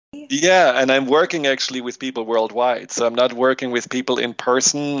Yeah, and I'm working actually with people worldwide. So I'm not working with people in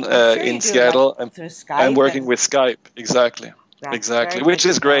person I'm sure you in do, like Seattle. through I'm Skype, working and with Skype. Exactly. that's Exactly. very good Which to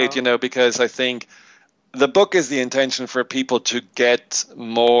is great, know. because I think the book is the intention for people to get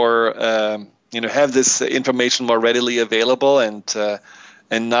more, have this information more readily available and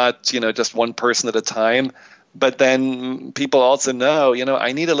not, just one person at a time. But then people also know,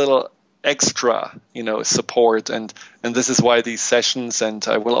 I need a little extra, support, and this is why these sessions, and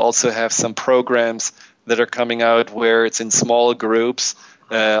I will also have some programs that are coming out where it's in small groups,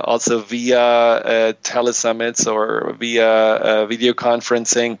 also via telesummits or via video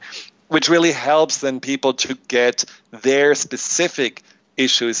conferencing, which really helps then people to get their specific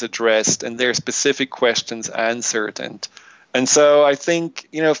issues addressed and their specific questions answered. And so I think,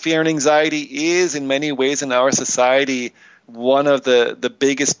 fear and anxiety is in many ways in our society one of the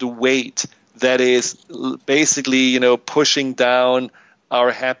biggest weight that is basically, pushing down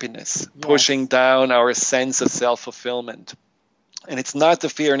our happiness, pushing Yes. down our sense of self-fulfillment. And it's not the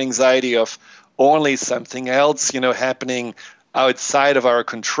fear and anxiety of only something else, happening outside of our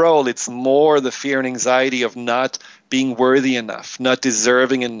control. It's more the fear and anxiety of not being worthy enough, not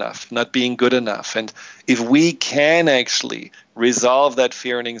deserving enough, not being good enough. And if we can actually resolve that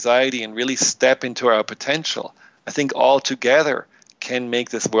fear and anxiety and really step into our potential, I think all together can make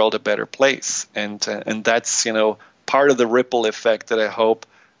this world a better place. And that's, part of the ripple effect that I hope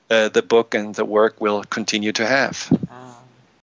the book and the work will continue to have.